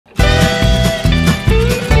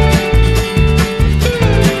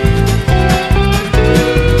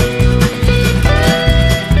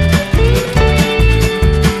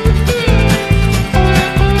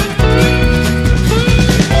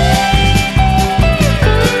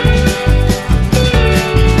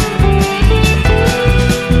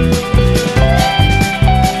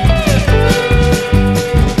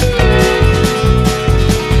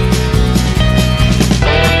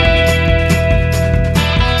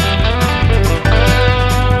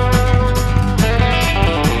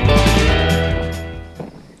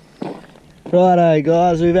Righto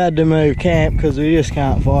guys, we've had to move camp because we just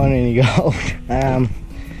can't find any gold.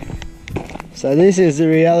 So this is the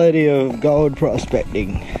reality of gold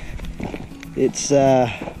prospecting. It's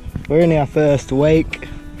we're in our first week,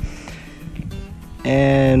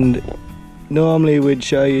 and normally we'd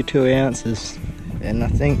show you 2 ounces, and I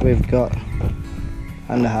think we've got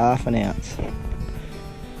under half an ounce.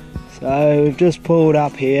 So we've just pulled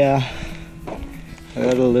up here. I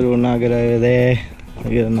got a little nugget over there. I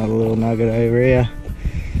got another little nugget over here.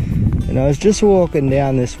 And I was just walking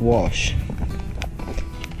down this wash,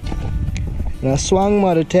 and I swung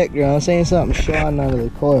my detector and I seen something shining under the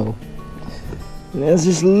coil. And there's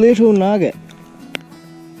this little nugget,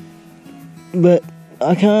 but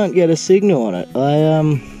I can't get a signal on it.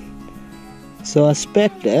 So I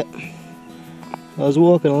specced it. I was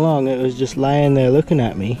walking along, it was just laying there looking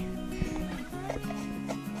at me.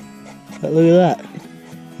 But look at that,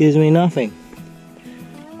 gives me nothing.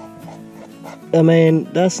 I mean,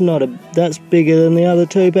 that's bigger than the other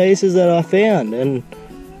 2 pieces that I found, and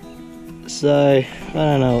so I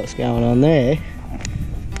don't know what's going on there.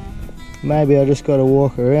 Maybe I just got to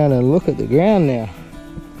walk around and look at the ground now.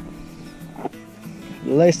 At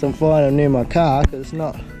least I'm finding near my car, because it's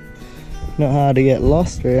not hard to get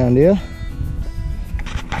lost around here.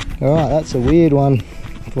 Alright, that's a weird one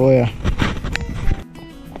for you.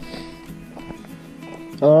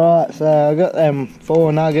 Alright, so I got them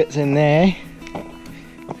 4 nuggets in there,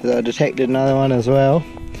 because I detected another one as well.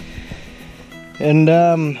 And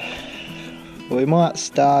we might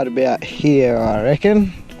start about here, I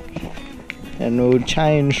reckon, and we'll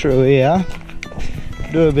chain through here,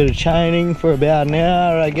 do a bit of chaining for about an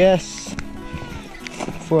hour, I guess,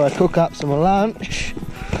 before I cook up some lunch.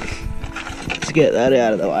 Let's get that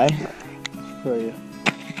out of the way. Probably a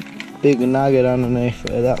big nugget underneath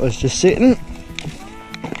where that was just sitting.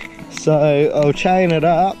 So I'll chain it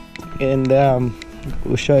up, and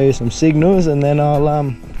we'll show you some signals, and then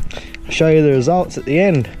I'll show you the results at the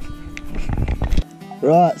end.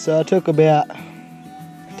 Right, so I took about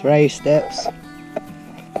 3 steps,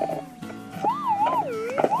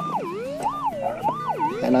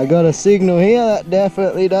 and I got a signal here that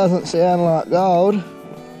definitely doesn't sound like gold,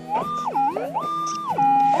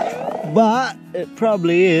 but it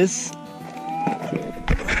probably is.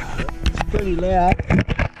 It's pretty loud.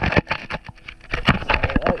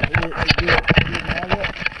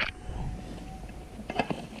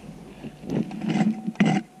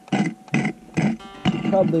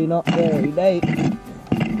 Probably not very deep.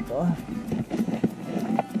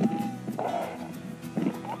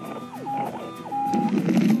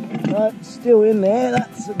 Right, still in there,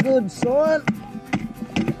 that's a good sign.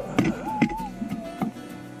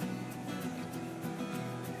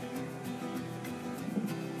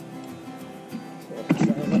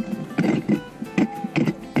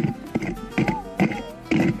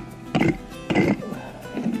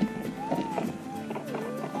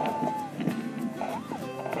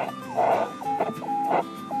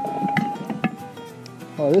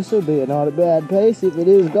 Oh, this will be not a bad piece if it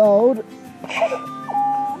is gold.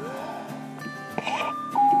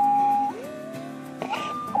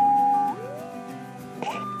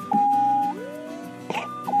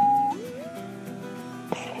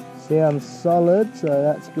 Sounds solid, so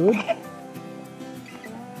that's good.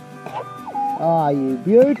 Ah, you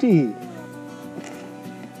beauty!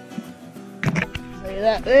 See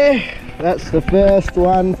that there? That's the first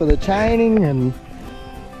one for the chaining, and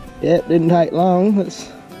yeah, it didn't take long.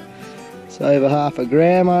 It's over half a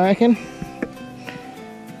gram, I reckon.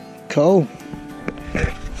 Cool.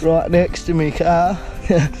 Right next to me car.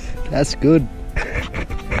 That's good.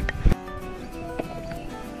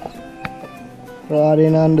 Right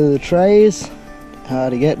in under the trees.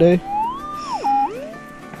 Hard to get to.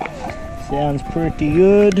 Sounds pretty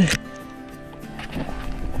good.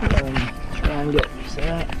 Try and get this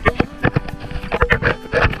out.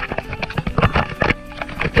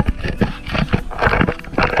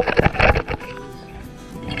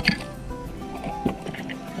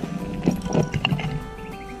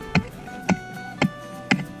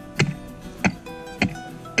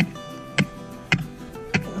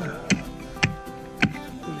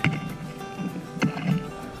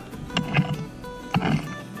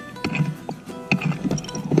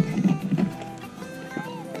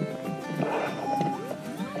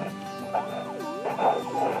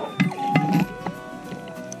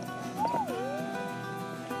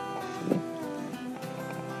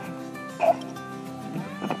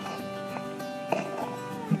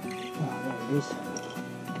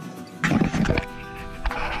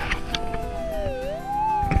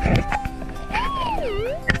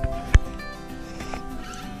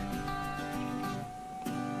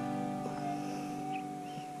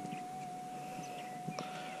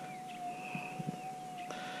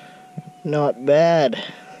 Not bad.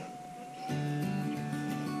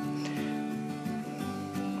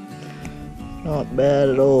 Not bad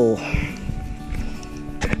at all.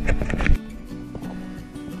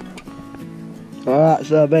 Alright,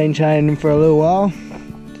 so I've been chaining for a little while,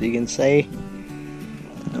 as you can see.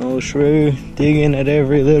 Old shrew digging at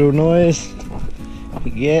every little noise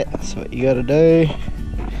you get. That's what you gotta do.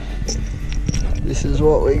 This is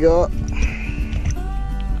what we got.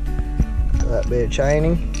 That bit of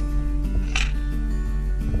chaining.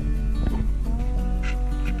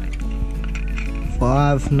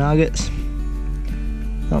 Five nuggets.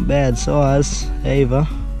 Not bad size either.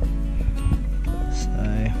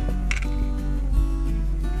 So,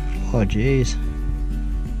 oh geez.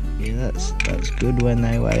 Yeah, that's good when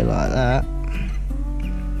they weigh like that.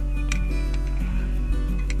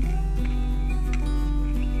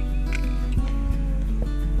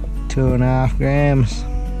 Two and a half grams.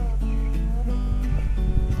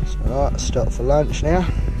 Right, stop for lunch now.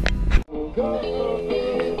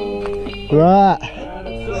 Right,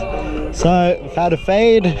 so we've had a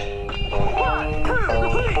feed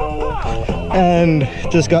and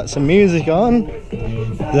just got some music on.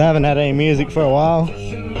 I haven't had any music for a while.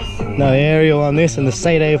 No aerial on this, and the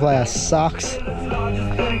CD player sucks.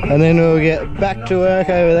 And then we'll get back to work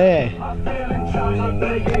over there.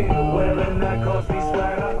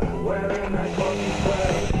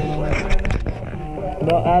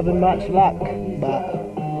 Not having much luck, but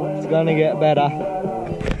it's gonna get better.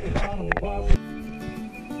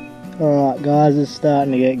 Alright guys, it's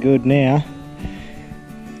starting to get good now.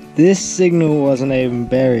 This signal wasn't even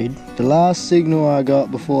buried. The last signal I got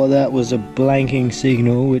before that was a blanking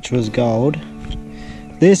signal, which was gold.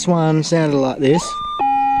 This one sounded like this.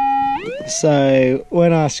 So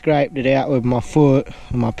when I scraped it out with my foot,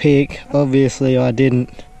 my pick, obviously I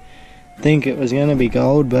didn't think it was gonna be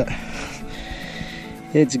gold, but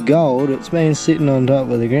it's gold. It's been sitting on top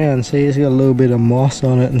of the ground. See, it's got a little bit of moss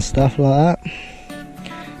on it and stuff like that.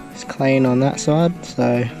 It's clean on that side.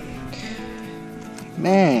 So,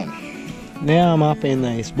 man, now I'm up in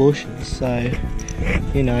these bushes. So,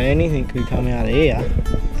 you know, anything could come out of here.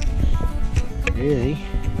 Really.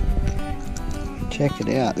 Check it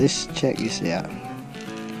out. Check this out.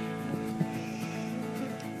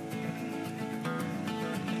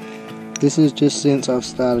 This is just since I've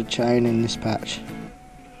started chaining this patch.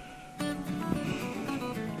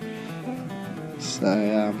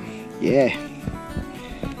 So, yeah.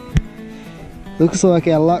 Looks like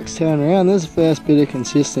our luck's turned around. This is the first bit of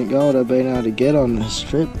consistent gold I've been able to get on this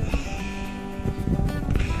trip.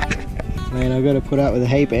 I mean, I've got to put up with a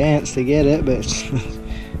heap of ants to get it, but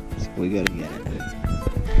we got to get it.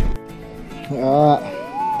 Alright,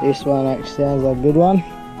 this one actually sounds like a good one.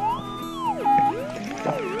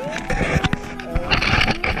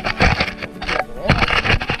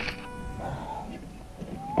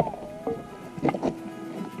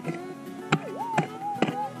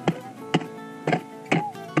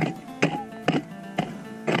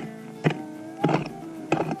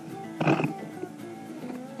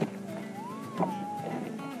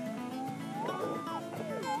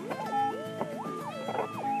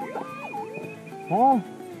 Huh?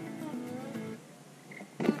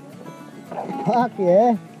 Fuck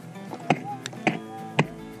yeah.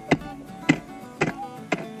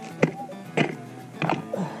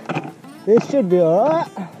 This should be alright.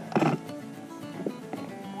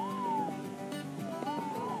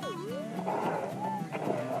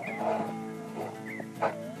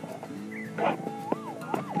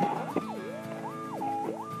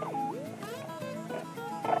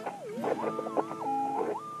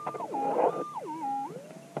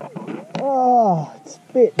 Oh, it's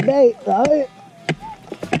a bit deep though.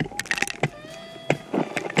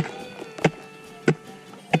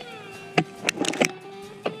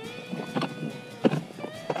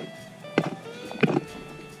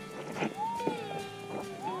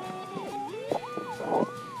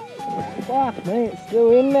 Fuck me, it's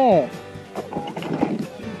still in there.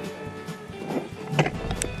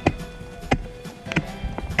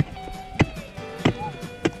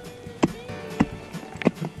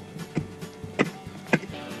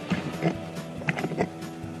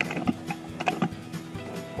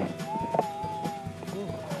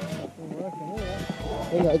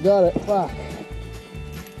 I think I got it, fuck.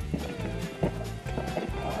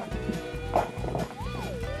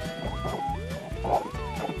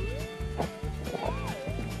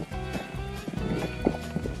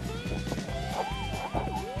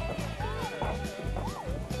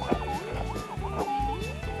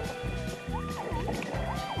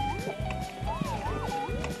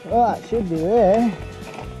 Right, should be there.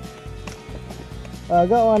 I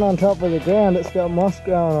got one on top of the ground, it's got moss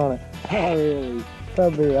growing on it. Oh, really?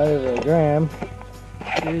 Probably over a gram.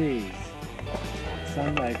 Jeez.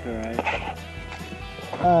 Sunbaker, eh?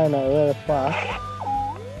 Oh no, where the fuck?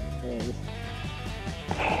 There it is.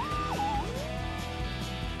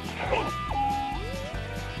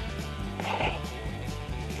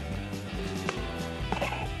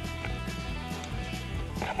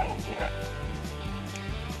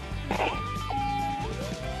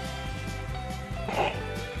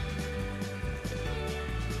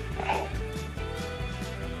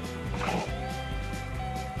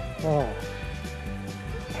 Oh.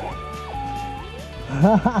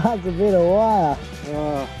 That's a bit of wire.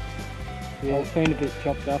 Oh. Yeah, it's been a bit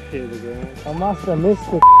chopped up here, the ground. I must have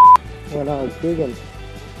missed it when I was digging.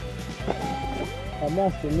 I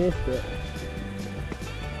must have missed it.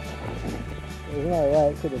 There's no way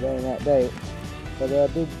it could have been that deep. But I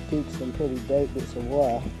did dig some pretty deep bits of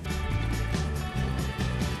wire.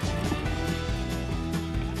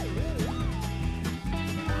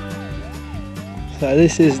 So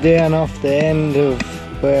this is down off the end of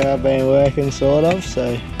where I've been working, sort of,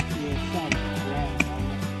 so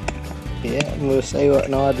yeah, and we'll see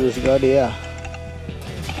what Nigel's got here.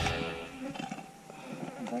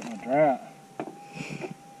 Break my drought.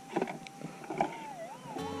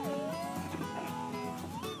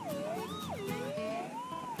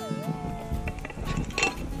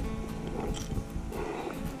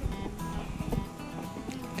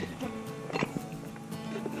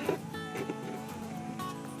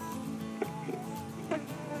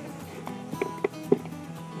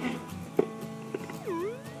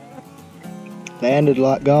 Landed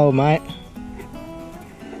like gold, mate.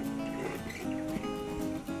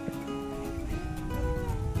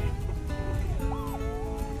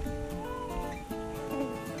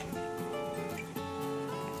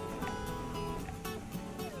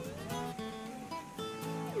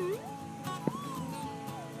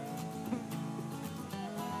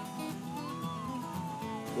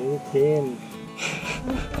 Look at him.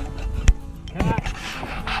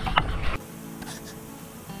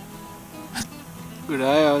 Good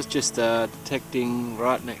day, I was just detecting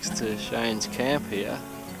right next to Shane's camp here.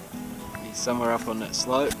 He's somewhere up on that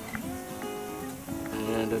slope.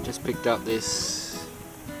 And I just picked up this,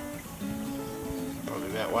 probably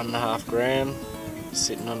about 1.5 gram,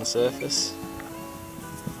 sitting on the surface.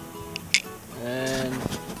 And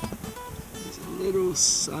there's a little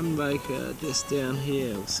sunbaker just down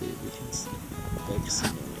here. We'll see if we can focus in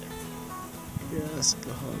on it. Just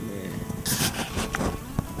behind there.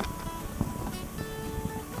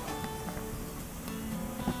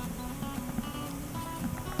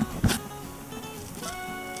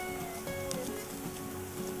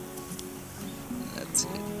 That's it.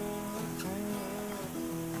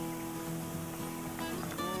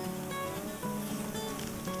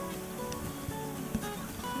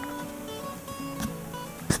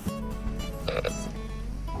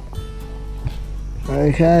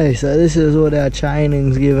 Okay, so this is what our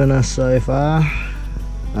chaining's given us so far.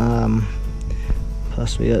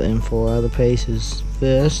 Plus we got them 4 other pieces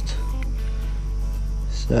first.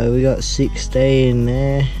 So we got 16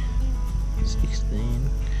 there. 16.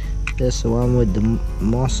 That's the one with the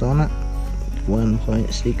moss on it.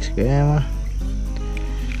 1.6 grammer.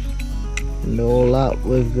 And all up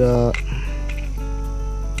we've got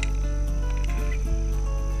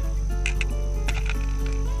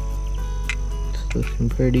looking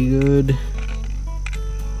pretty good.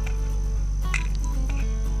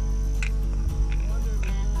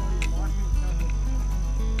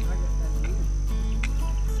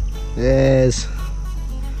 There's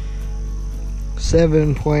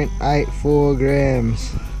 7.84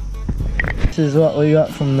 grams. This is what we got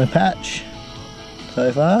from the patch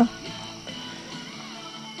so far.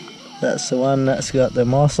 That's the one that's got the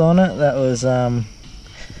moss on it. That was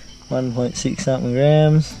 1.6 something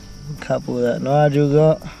grams. A couple that Nigel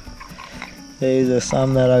got. These are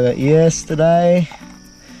some that I got yesterday,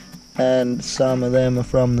 and some of them are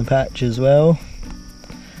from the patch as well.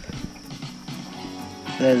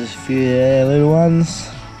 There's a few there, little ones.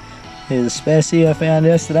 Here's a Specie I found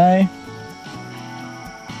yesterday.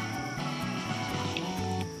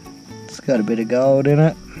 It's got a bit of gold in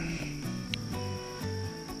it.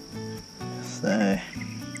 So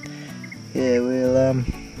yeah, we'll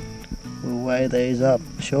weigh these up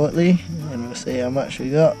shortly and we'll see how much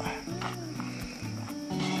we got.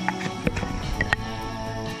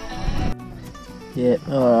 Yep,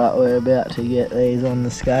 alright, we're about to get these on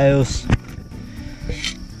the scales.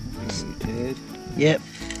 Yep,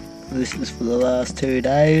 this is for the last 2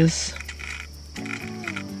 days.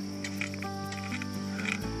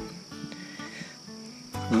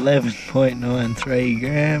 .93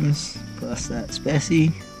 grams plus that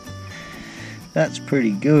Specie. That's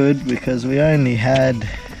pretty good because we only had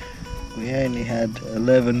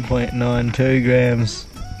 11.92 grams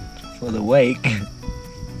for the week.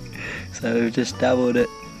 So we've just doubled it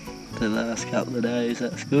the last couple of days.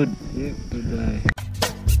 That's good. Yep, good day.